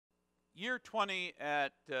Year 20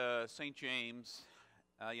 at St. James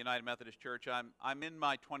United Methodist Church. I'm in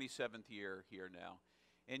my 27th year here now.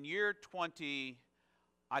 In year 20,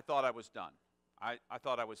 I thought I was done. I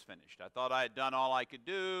thought I was finished. I thought I had done all I could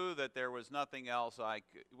do, that there was nothing else I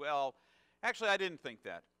could. Well, actually, I didn't think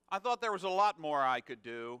that. I thought there was a lot more I could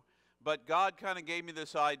do, but God kind of gave me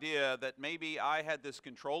this idea that maybe I had this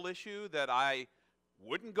control issue, that I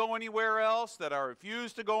wouldn't go anywhere else, that I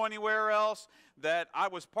refused to go anywhere else, that I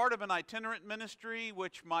was part of an itinerant ministry,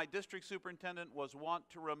 which my district superintendent was wont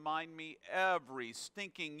to remind me every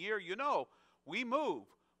stinking year. You know, we move.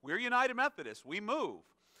 We're United Methodists. We move.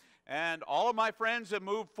 And all of my friends have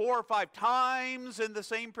moved 4 or 5 times in the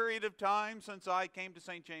same period of time since I came to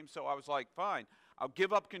St. James. So I was like, fine, I'll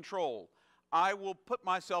give up control. I will put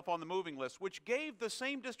myself on the moving list, which gave the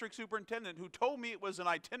same district superintendent who told me it was an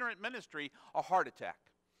itinerant ministry a heart attack.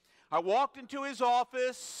 I walked into his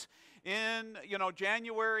office in,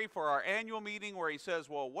 January for our annual meeting where he says,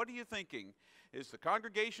 well, what are you thinking? Is the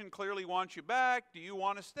congregation clearly wants you back? Do you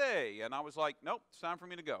want to stay? And I was like, nope, it's time for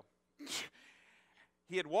me to go.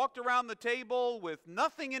 He had walked around the table with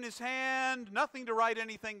nothing in his hand, nothing to write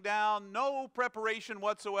anything down, no preparation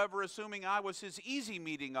whatsoever, assuming I was his easy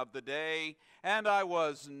meeting of the day, and I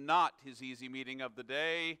was not his easy meeting of the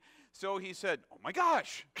day. So he said, oh my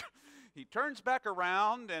gosh. He turns back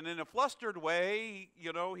around, and in a flustered way,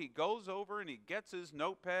 he goes over and he gets his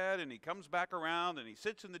notepad, and he comes back around, and he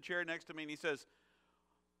sits in the chair next to me, and he says,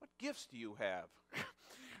 what gifts do you have?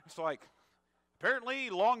 It's like, apparently,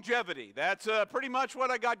 longevity. That's pretty much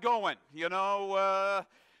what I got going.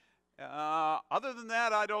 Other than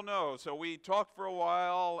that, I don't know. So we talked for a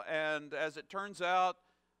while, and as it turns out,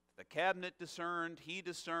 the cabinet discerned, he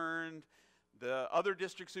discerned, the other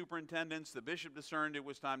district superintendents, the bishop discerned it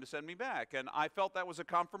was time to send me back. And I felt that was a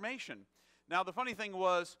confirmation. Now, the funny thing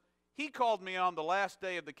was, he called me on the last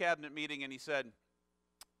day of the cabinet meeting, and he said,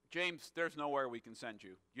 James, there's nowhere we can send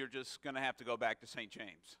you. You're just going to have to go back to St.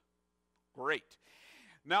 James. Great.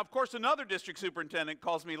 Now, of course, another district superintendent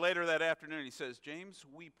calls me later that afternoon. He says, James,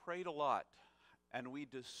 we prayed a lot, and we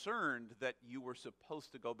discerned that you were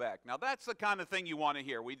supposed to go back. Now, that's the kind of thing you want to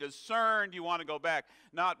hear. We discerned you want to go back.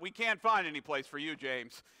 Not, we can't find any place for you,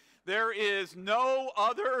 James. There is no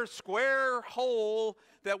other square hole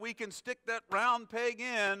that we can stick that round peg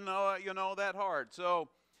in, that hard. So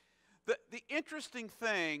the interesting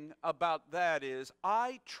thing about that is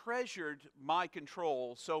I treasured my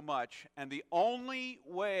control so much, and the only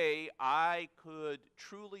way I could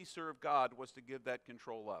truly serve God was to give that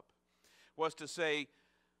control up, was to say,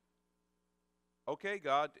 okay,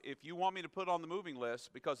 God, if you want me to put on the moving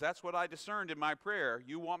list, because that's what I discerned in my prayer,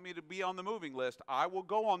 you want me to be on the moving list, I will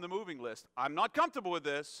go on the moving list. I'm not comfortable with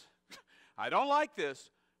this. I don't like this,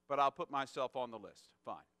 but I'll put myself on the list.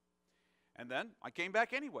 Fine. And then I came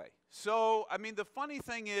back anyway. So, the funny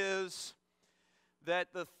thing is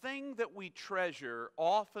that the thing that we treasure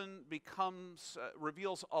often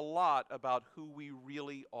reveals a lot about who we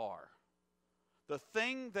really are. The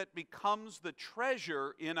thing that becomes the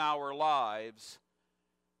treasure in our lives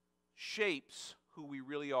shapes who we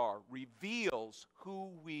really are, reveals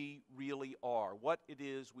who we really are, what it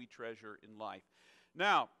is we treasure in life.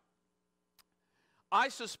 Now, I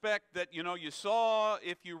suspect that you saw,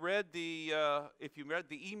 if you read the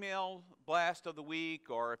email blast of the week,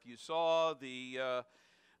 or if you saw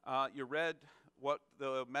you read what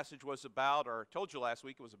the message was about, or told you last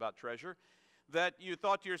week it was about treasure, that you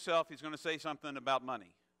thought to yourself, he's going to say something about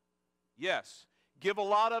money. Yes, give a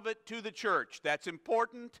lot of it to the church. That's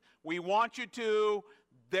important. We want you to.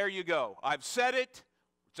 There you go. I've said it.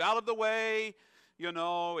 It's out of the way.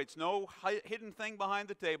 It's no hidden thing behind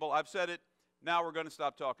the table. I've said it. Now we're going to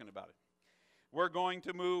stop talking about it. We're going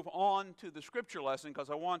to move on to the scripture lesson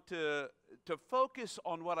because I want to focus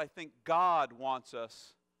on what I think God wants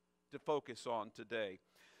us to focus on today.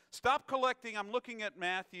 Stop collecting. I'm looking at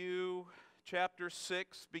Matthew chapter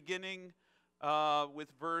 6, beginning with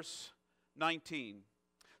verse 19.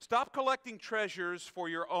 Stop collecting treasures for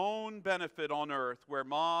your own benefit on earth, where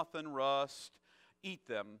moth and rust eat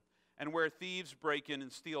them, and where thieves break in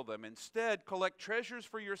and steal them. Instead, collect treasures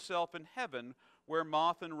for yourself in heaven, where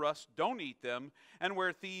moth and rust don't eat them, and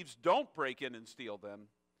where thieves don't break in and steal them.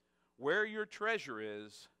 Where your treasure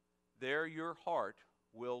is, there your heart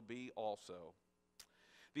will be also.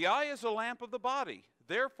 The eye is a lamp of the body.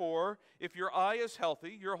 Therefore, if your eye is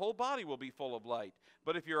healthy, your whole body will be full of light.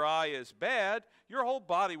 But if your eye is bad, your whole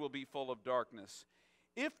body will be full of darkness.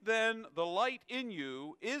 If then the light in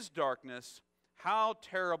you is darkness, how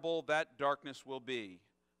terrible that darkness will be.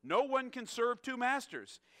 No one can serve 2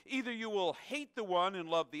 masters. Either you will hate the one and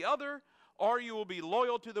love the other, or you will be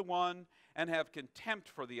loyal to the one and have contempt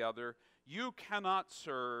for the other, you cannot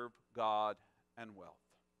serve God and wealth.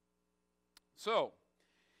 So,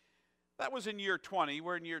 that was in year 20.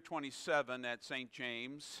 We're in year 27 at St.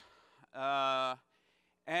 James.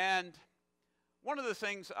 And one of the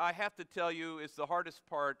things I have to tell you is the hardest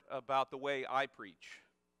part about the way I preach.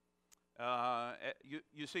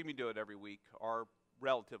 You see me do it every week, or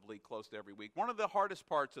relatively close to every week. One of the hardest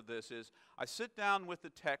parts of this is I sit down with the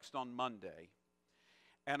text on Monday,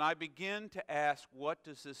 and I begin to ask, what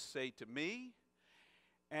does this say to me?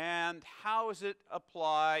 And how does it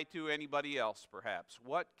apply to anybody else, perhaps?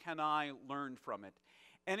 What can I learn from it?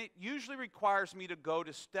 And it usually requires me to go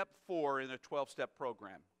to step 4 in a 12-step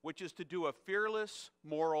program, which is to do a fearless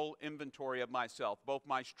moral inventory of myself, both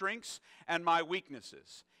my strengths and my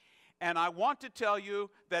weaknesses. And I want to tell you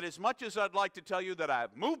that as much as I'd like to tell you that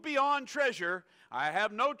I've moved beyond treasure, I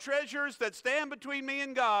have no treasures that stand between me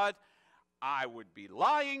and God, I would be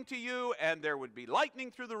lying to you, and there would be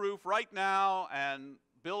lightning through the roof right now, and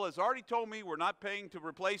Bill has already told me we're not paying to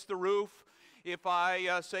replace the roof if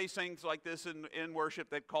I say things like this in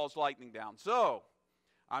worship that calls lightning down. So,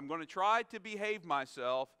 I'm going to try to behave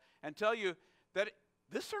myself and tell you that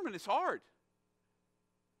this sermon is hard.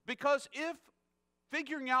 Because if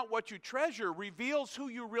figuring out what you treasure reveals who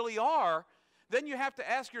you really are, then you have to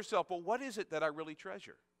ask yourself, well, what is it that I really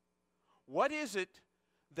treasure? What is it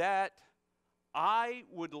that I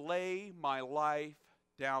would lay my life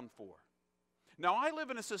down for? Now, I live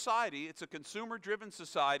in a society, it's a consumer-driven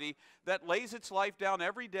society, that lays its life down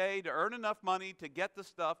every day to earn enough money to get the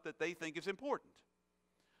stuff that they think is important.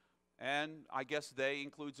 And I guess they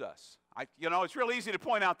includes us. It's real easy to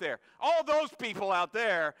point out there. All those people out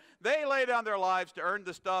there, they lay down their lives to earn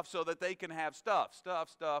the stuff so that they can have stuff.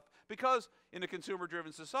 Because in a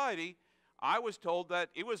consumer-driven society, I was told that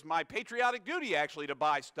it was my patriotic duty, actually, to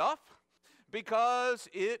buy stuff, because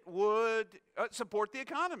it would support the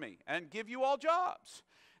economy and give you all jobs.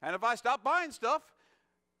 And if I stop buying stuff,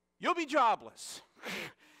 you'll be jobless.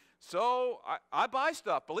 So I buy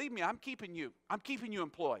stuff. Believe me, I'm keeping you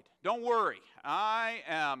employed. Don't worry. I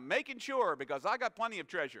am making sure, because I got plenty of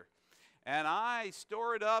treasure. And I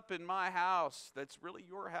store it up in my house that's really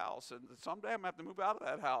your house. And someday I'm going to have to move out of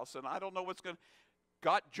that house. And I don't know what's going to...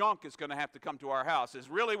 Got junk is going to have to come to our house, is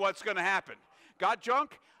really what's going to happen. Got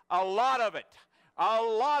junk? A lot of it. A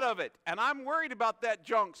lot of it. And I'm worried about that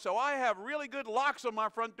junk, so I have really good locks on my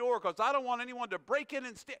front door because I don't want anyone to break in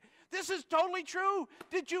and steal. This is totally true.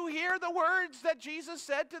 Did you hear the words that Jesus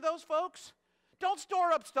said to those folks? Don't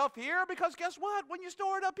store up stuff here, because guess what? When you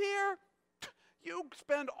store it up here, you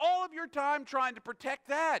spend all of your time trying to protect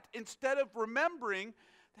that instead of remembering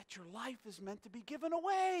that your life is meant to be given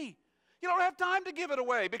away. You don't have time to give it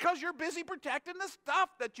away because you're busy protecting the stuff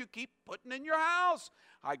that you keep putting in your house.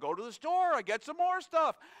 I go to the store, I get some more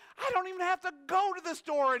stuff. I don't even have to go to the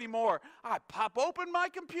store anymore. I pop open my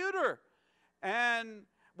computer. And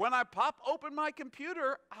when I pop open my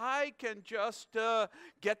computer, I can just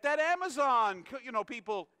get that Amazon,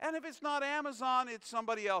 people. And if it's not Amazon, it's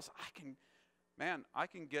somebody else. I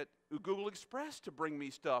can get Google Express to bring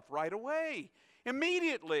me stuff right away,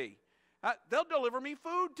 immediately. They'll deliver me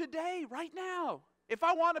food today, right now. If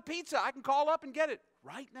I want a pizza, I can call up and get it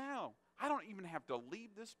right now. I don't even have to leave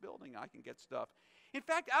this building. I can get stuff. In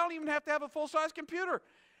fact, I don't even have to have a full-size computer.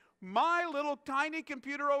 My little tiny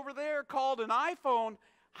computer over there called an iPhone,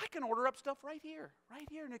 I can order up stuff right here,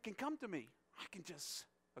 and it can come to me. I can just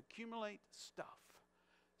accumulate stuff.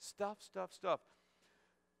 Stuff.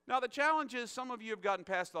 Now, the challenge is some of you have gotten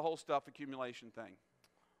past the whole stuff accumulation thing,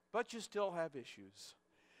 but you still have issues.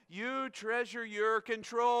 You treasure your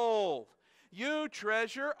control. You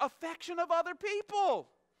treasure affection of other people.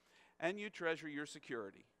 And you treasure your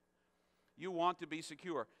security. You want to be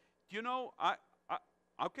secure.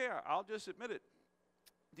 I'll just admit it.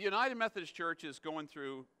 The United Methodist Church is going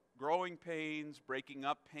through growing pains, breaking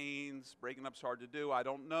up pains. Breaking up's hard to do. I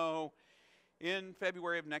don't know. In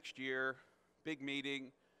February of next year, big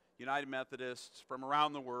meeting, United Methodists from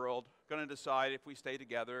around the world going to decide if we stay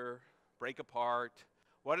together, break apart,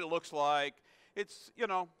 what it looks like. It's,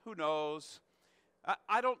 who knows.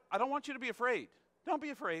 I don't want you to be afraid. Don't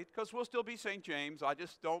be afraid, because we'll still be St. James. I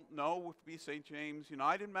just don't know if we'll be St. James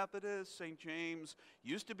United Methodist, St. James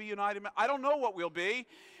used to be United Methodist. I don't know what we'll be.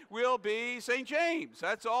 We'll be St. James.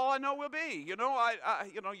 That's all I know we'll be.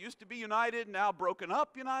 Used to be United, now broken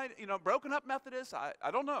up United, broken up Methodist.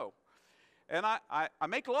 I don't know. And I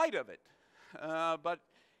make light of it. But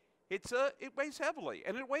it weighs heavily.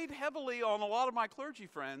 And it weighed heavily on a lot of my clergy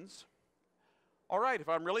friends. All right, if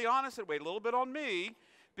I'm really honest, it weighed a little bit on me,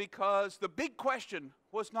 because the big question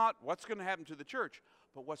was not what's going to happen to the church,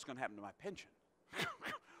 but what's going to happen to my pension.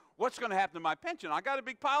 What's going to happen to my pension? I got a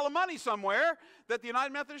big pile of money somewhere that the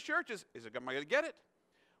United Methodist Church am I going to get it?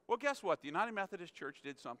 Well, guess what? The United Methodist Church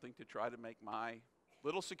did something to try to make my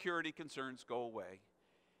little security concerns go away.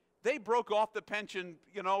 They broke off the pension,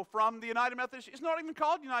 from the United Methodist. It's not even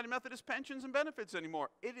called United Methodist Pensions and Benefits anymore.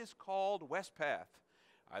 It is called Westpath.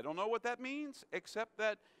 I don't know what that means, except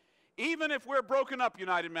that even if we're broken up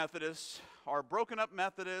United Methodists, or broken up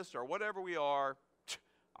Methodists, or whatever we are,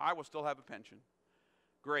 I will still have a pension.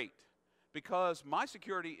 Great. Because my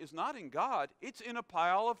security is not in God. It's in a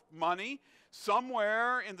pile of money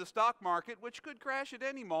somewhere in the stock market, which could crash at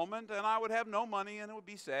any moment, and I would have no money, and it would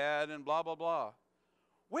be sad, and blah, blah, blah.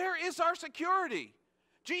 Where is our security?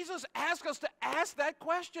 Jesus asked us to ask that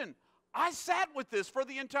question. I sat with this for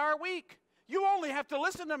the entire week. You only have to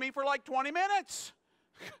listen to me for like 20 minutes.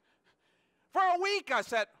 For a week I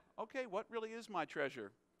said, okay, what really is my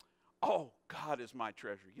treasure? Oh, God is my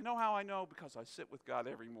treasure. You know how I know? Because I sit with God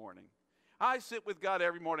every morning. I sit with God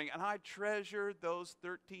every morning, and I treasure those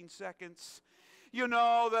 13 seconds.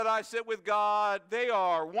 That I sit with God. They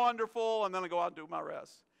are wonderful, and then I go out and do my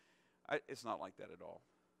rest. It's not like that at all.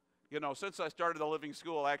 Since I started the Living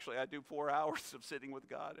School, actually, I do 4 hours of sitting with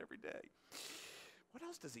God every day. What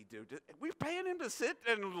else does he do? We're paying him to sit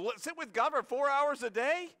with God for 4 hours a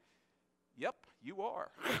day? Yep, you are.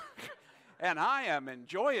 And I am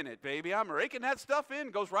enjoying it, baby. I'm raking that stuff in.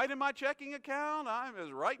 Goes right in my checking account. I'm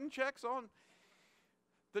just writing checks on.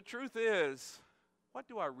 The truth is, what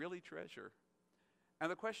do I really treasure? And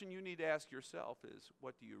the question you need to ask yourself is,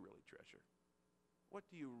 what do you really treasure? What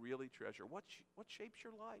do you really treasure? What shapes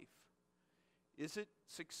your life? Is it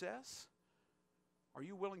success? Are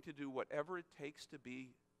you willing to do whatever it takes to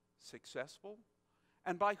be successful?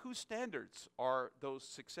 And by whose standards are those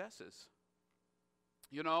successes?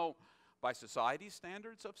 By society's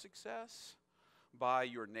standards of success, by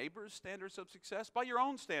your neighbor's standards of success, by your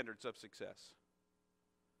own standards of success.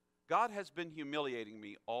 God has been humiliating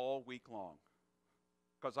me all week long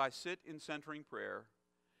because I sit in centering prayer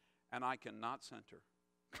and I cannot center.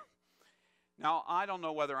 Now, I don't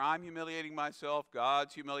know whether I'm humiliating myself,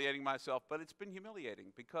 God's humiliating myself, but it's been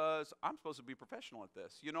humiliating because I'm supposed to be professional at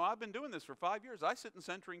this. I've been doing this for 5 years. I sit in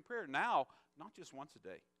centering prayer now, not just once a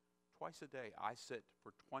day. Twice a day, I sit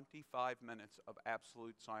for 25 minutes of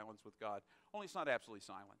absolute silence with God. Only it's not absolutely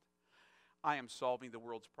silent. I am solving the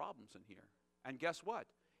world's problems in here. And guess what?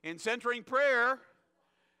 In centering prayer,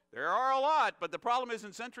 there are a lot, but the problem is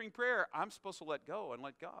in centering prayer, I'm supposed to let go and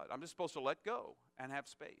let God. I'm just supposed to let go and have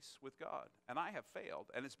space with God. And I have failed,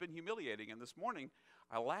 and it's been humiliating. And this morning,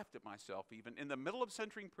 I laughed at myself even. In the middle of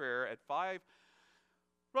centering prayer at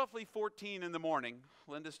roughly 14 in the morning,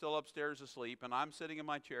 Linda's still upstairs asleep, and I'm sitting in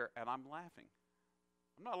my chair, and I'm laughing.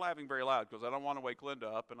 I'm not laughing very loud because I don't want to wake Linda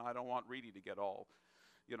up, and I don't want Reedy to get all,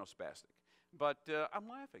 spastic. But I'm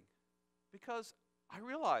laughing because I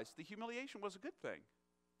realized the humiliation was a good thing.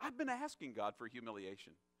 I've been asking God for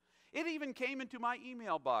humiliation. It even came into my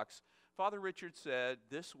email box. Father Richard said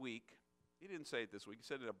this week, he didn't say it this week, he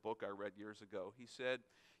said it in a book I read years ago. He said,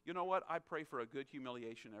 you know what, I pray for a good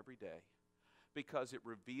humiliation every day, because it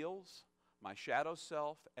reveals my shadow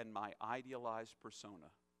self and my idealized persona.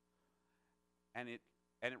 And it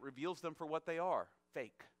reveals them for what they are,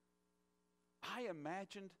 fake. I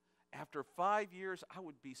imagined after 5 years I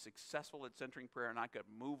would be successful at centering prayer and I could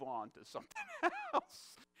move on to something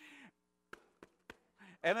else.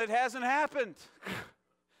 And it hasn't happened.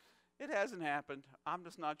 It hasn't happened. I'm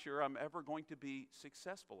just not sure I'm ever going to be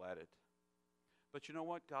successful at it. But you know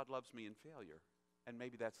what? God loves me in failure. And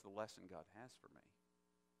maybe that's the lesson God has for me.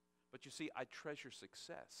 But you see, I treasure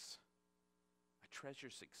success. I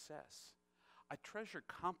treasure success. I treasure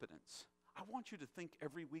competence. I want you to think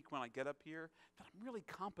every week when I get up here that I'm really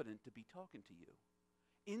competent to be talking to you.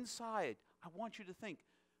 Inside, I want you to think,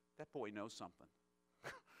 that boy knows something.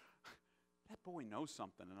 That boy knows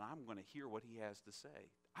something, and I'm going to hear what he has to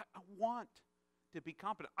say. I want to be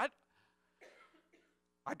competent. I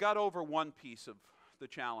got over one piece of the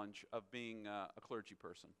challenge of being a clergy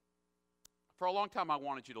person. For a long time, I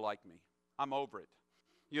wanted you to like me. I'm over it.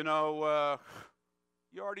 You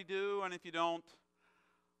already do, and if you don't,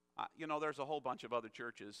 there's a whole bunch of other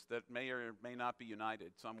churches that may or may not be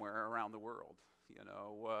united somewhere around the world,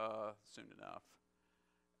 soon enough.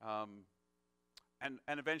 And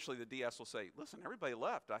eventually the DS will say, listen, everybody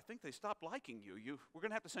left. I think they stopped liking you. We're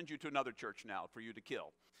going to have to send you to another church now for you to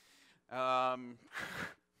kill. The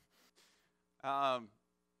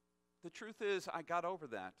truth is, I got over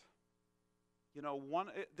that.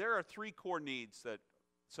 There are 3 core needs that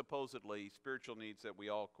supposedly spiritual needs that we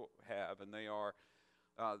all have, and they are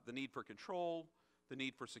the need for control, the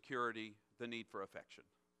need for security, the need for affection.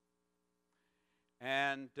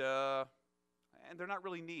 And they're not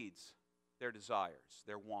really needs. They're desires.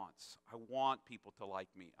 They're wants. I want people to like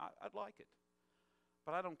me. I'd like it.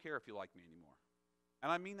 But I don't care if you like me anymore.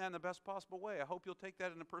 And I mean that in the best possible way. I hope you'll take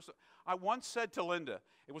that in a person. I once said to Linda,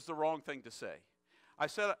 it was the wrong thing to say. I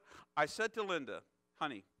said to Linda,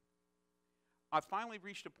 honey, I finally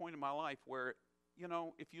reached a point in my life where,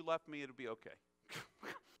 if you left me, it'd be okay.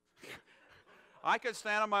 I could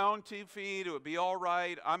stand on my own 2 feet. It would be all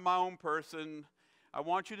right. I'm my own person. I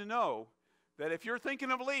want you to know that if you're thinking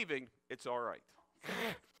of leaving, it's all right.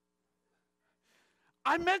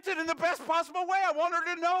 I meant it in the best possible way. I want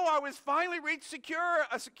her to know I was finally reached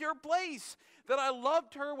a secure place, that I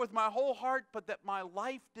loved her with my whole heart, but that my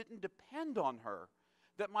life didn't depend on her,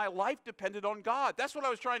 that my life depended on God. That's what I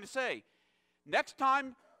was trying to say. Next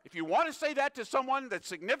time, if you want to say that to someone that's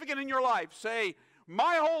significant in your life, say,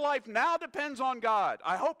 my whole life now depends on God.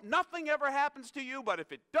 I hope nothing ever happens to you, but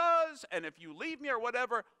if it does, and if you leave me or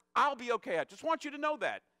whatever, I'll be okay. I just want you to know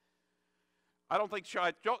that. I don't think,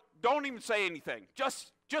 don't even say anything.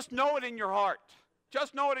 Just know it in your heart.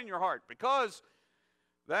 Just know it in your heart, because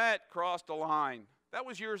that crossed a line. That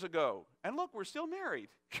was years ago. And look, we're still married.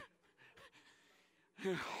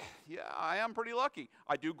 Yeah, I am pretty lucky.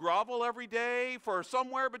 I do grovel every day for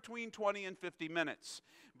somewhere between 20 and 50 minutes.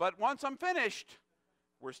 But once I'm finished,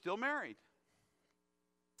 we're still married.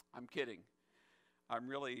 I'm kidding. I'm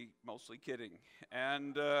really mostly kidding.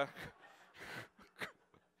 And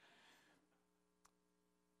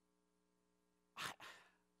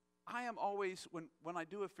I am always, when I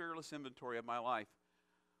do a fearless inventory of my life,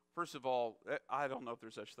 first of all, I don't know if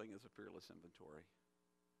there's such thing as a fearless inventory,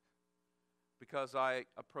 because I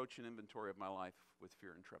approach an inventory of my life with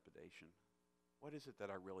fear and trepidation. What is it that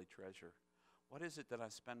I really treasure? What is it that I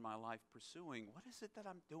spend my life pursuing? What is it that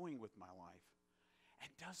I'm doing with my life? And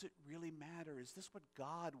does it really matter? Is this what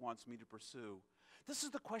God wants me to pursue? This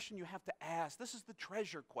is the question you have to ask. This is the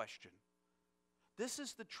treasure question. This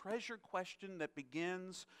is the treasure question that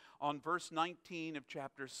begins on verse 19 of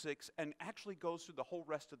chapter 6 and actually goes through the whole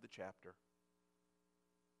rest of the chapter.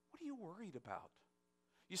 What are you worried about?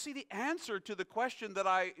 You see, the answer to the question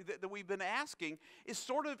that we've been asking is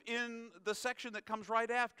sort of in the section that comes right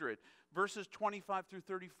after it, verses 25 through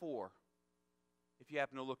 34, if you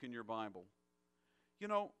happen to look in your Bible.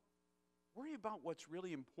 Worry about what's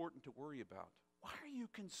really important to worry about. Why are you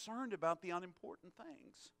concerned about the unimportant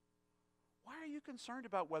things? Why are you concerned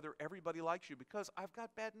about whether everybody likes you? Because I've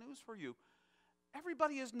got bad news for you.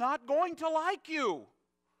 Everybody is not going to like you.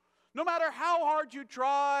 No matter how hard you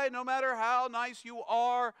try, no matter how nice you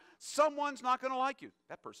are, someone's not going to like you.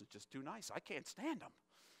 That person's just too nice. I can't stand them.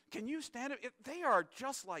 Can you stand it? They are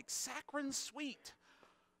just like saccharine sweet.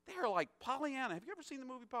 They are like Pollyanna. Have you ever seen the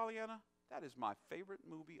movie Pollyanna? That is my favorite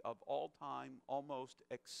movie of all time, almost,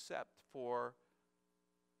 except for,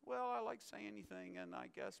 well, I like Say Anything and I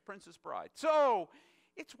guess Princess Bride. So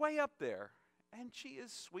it's way up there. And she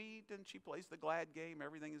is sweet, and she plays the glad game.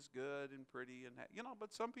 Everything is good and pretty, and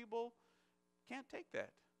but some people can't take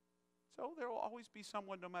that. So there will always be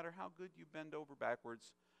someone, no matter how good you bend over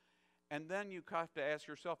backwards. And then you have to ask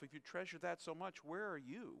yourself, if you treasure that so much, where are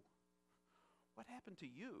you? What happened to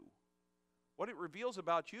you? What it reveals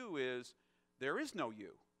about you is there is no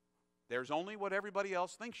you. There's only what everybody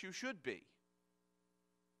else thinks you should be.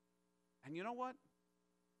 And you know what?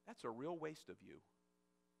 That's a real waste of you.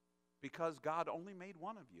 Because God only made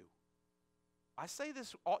one of you. I say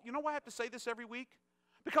this, you know why I have to say this every week?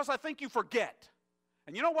 Because I think you forget.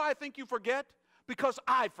 And you know why I think you forget? Because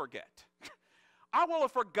I forget. I will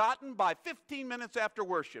have forgotten by 15 minutes after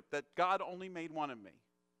worship that God only made one of me.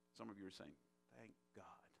 Some of you are saying, thank God.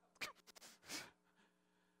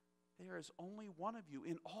 There is only one of you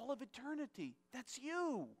in all of eternity. That's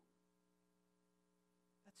you.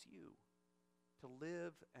 That's you. To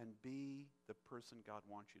live and be the person God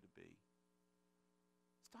wants you to be.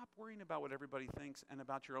 Stop worrying about what everybody thinks and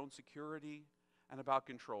about your own security and about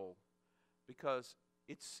control, because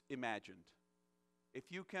it's imagined. If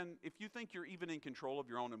you think you're even in control of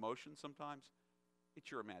your own emotions sometimes, it's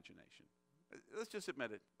your imagination. Let's just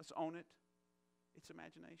admit it. Let's own it. It's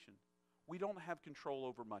imagination. We don't have control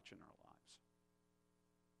over much in our lives.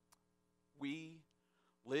 We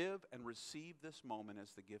live and receive this moment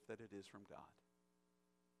as the gift that it is from God.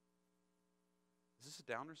 Is this a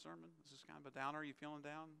downer sermon? Is this kind of a downer? Are you feeling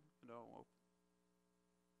down? No.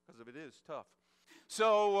 Because if it is, tough.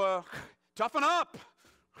 So, toughen up.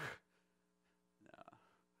 No.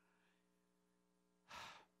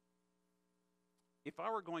 If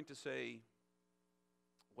I were going to say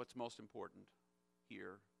what's most important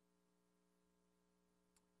here,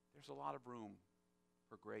 there's a lot of room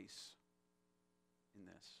for grace in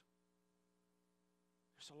this.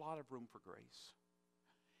 There's a lot of room for grace.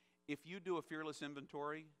 If you do a fearless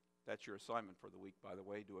inventory, that's your assignment for the week, by the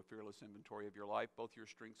way. Do a fearless inventory of your life, both your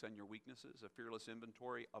strengths and your weaknesses, a fearless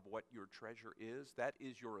inventory of what your treasure is. That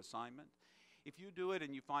is your assignment. If you do it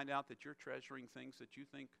and you find out that you're treasuring things that you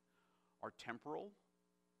think are temporal,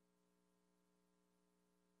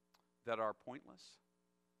 that are pointless,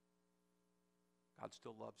 God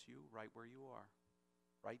still loves you right where you are.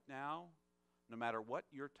 Right now, no matter what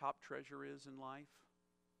your top treasure is in life,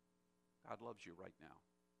 God loves you right now.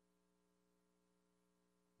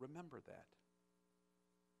 Remember that.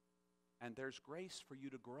 And there's grace for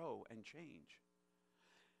you to grow and change.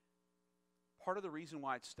 Part of the reason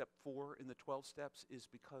why it's step 4 in the 12 steps is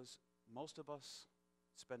because most of us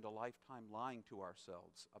spend a lifetime lying to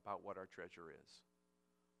ourselves about what our treasure is.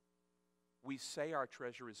 We say our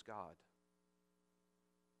treasure is God,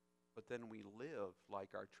 but then we live like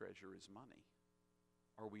our treasure is money,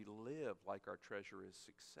 or we live like our treasure is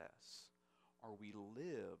success, or we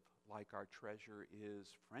live like our treasure is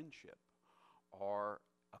friendship, or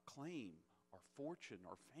acclaim, or fortune,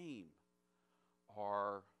 or fame,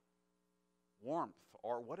 or warmth,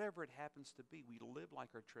 or whatever it happens to be. We live like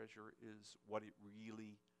our treasure is what it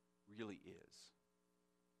really, really is.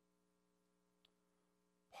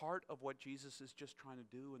 Part of what Jesus is just trying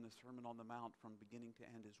to do in the Sermon on the Mount from beginning to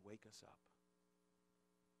end is wake us up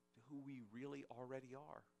to who we really already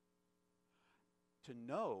are. To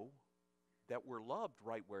know that we're loved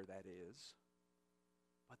right where that is,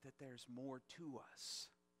 but that there's more to us.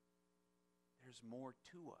 There's more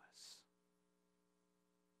to us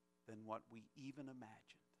than what we even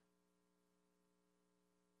imagined.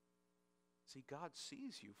 See, God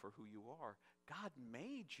sees you for who you are. God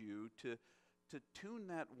made you to tune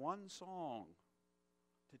that one song,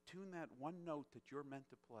 to tune that one note that you're meant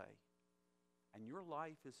to play. And your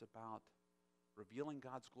life is about revealing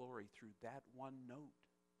God's glory through that one note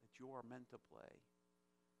that you are meant to play.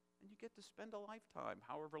 And you get to spend a lifetime,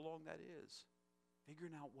 however long that is,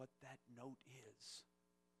 figuring out what that note is.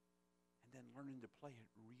 And then learning to play it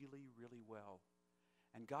really, really well.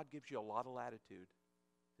 And God gives you a lot of latitude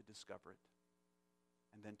to discover it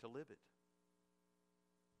and then to live it.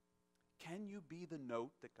 Can you be the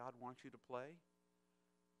note that God wants you to play?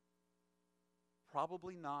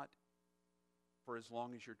 Probably not for as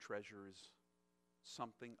long as your treasure is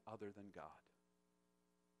something other than God.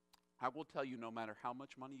 I will tell you, no matter how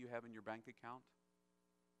much money you have in your bank account,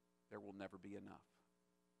 there will never be enough.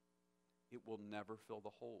 It will never fill the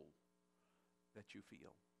hole that you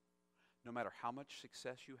feel. No matter how much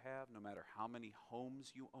success you have, no matter how many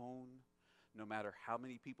homes you own, no matter how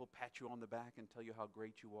many people pat you on the back and tell you how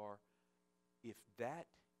great you are, if that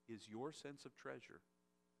is your sense of treasure,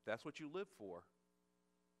 if that's what you live for,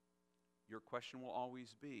 your question will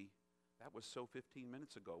always be, that was so 15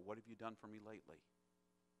 minutes ago. What have you done for me lately?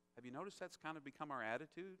 Have you noticed that's kind of become our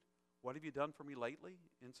attitude? What have you done for me lately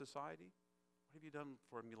in society? What have you done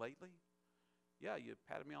for me lately? Yeah, you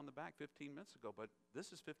patted me on the back 15 minutes ago, but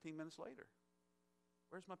this is 15 minutes later.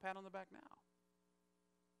 Where's my pat on the back now?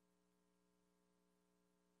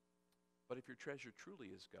 But if your treasure truly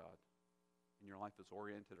is God, and your life is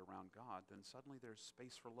oriented around God, then suddenly there's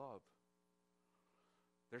space for love.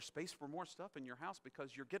 There's space for more stuff in your house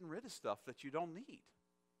because you're getting rid of stuff that you don't need.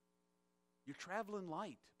 You're traveling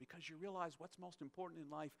light because you realize what's most important in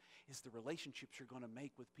life is the relationships you're going to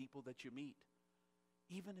make with people that you meet.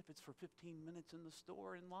 Even if it's for 15 minutes in the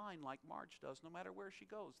store in line like Marge does, no matter where she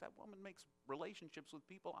goes. That woman makes relationships with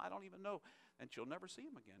people I don't even know, and she'll never see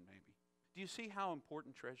them again maybe. Do you see how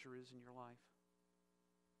important treasure is in your life?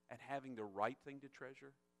 And having the right thing to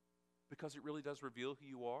treasure, because it really does reveal who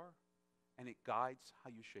you are, and it guides how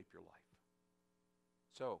you shape your life.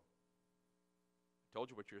 So, I told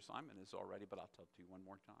you what your assignment is already, but I'll tell it to you one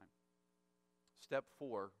more time. Step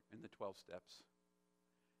 4 in the 12 steps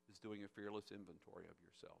is doing a fearless inventory of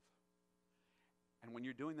yourself. And when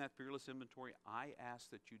you're doing that fearless inventory, I ask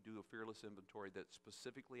that you do a fearless inventory that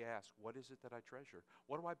specifically asks, what is it that I treasure?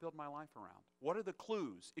 What do I build my life around? What are the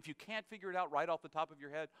clues? If you can't figure it out right off the top of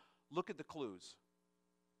your head, look at the clues.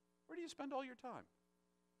 Where do you spend all your time?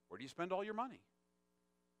 Where do you spend all your money?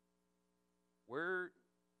 Where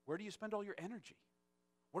do you spend all your energy?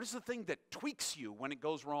 What is the thing that tweaks you when it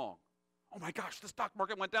goes wrong? Oh my gosh, the stock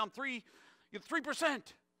market went down 3%.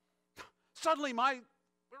 Suddenly my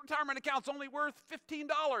retirement account's only worth $15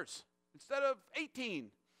 instead of $18.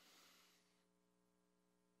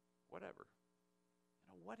 Whatever.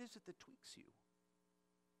 What is it that tweaks you?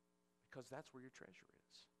 Because that's where your treasure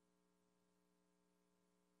is.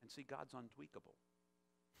 And see, God's untweakable.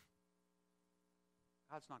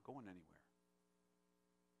 God's not going anywhere.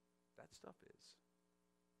 That stuff is.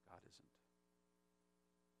 God isn't.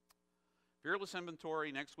 Fearless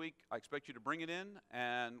inventory next week. I expect you to bring it in,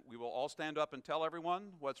 and we will all stand up and tell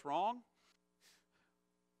everyone what's wrong.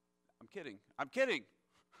 I'm kidding. I'm kidding.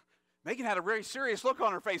 Megan had a very serious look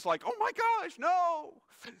on her face like, oh my gosh, no.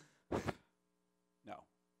 No,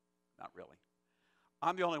 not really.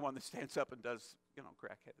 I'm the only one that stands up and does,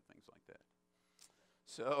 crack-headed things like that.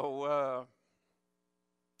 So,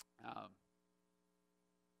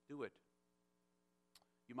 do it.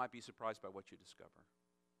 You might be surprised by what you discover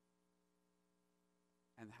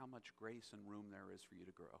and how much grace and room there is for you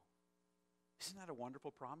to grow. Isn't that a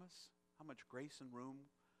wonderful promise? How much grace and room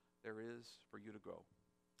there is for you to grow.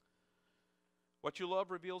 What you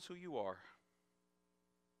love reveals who you are.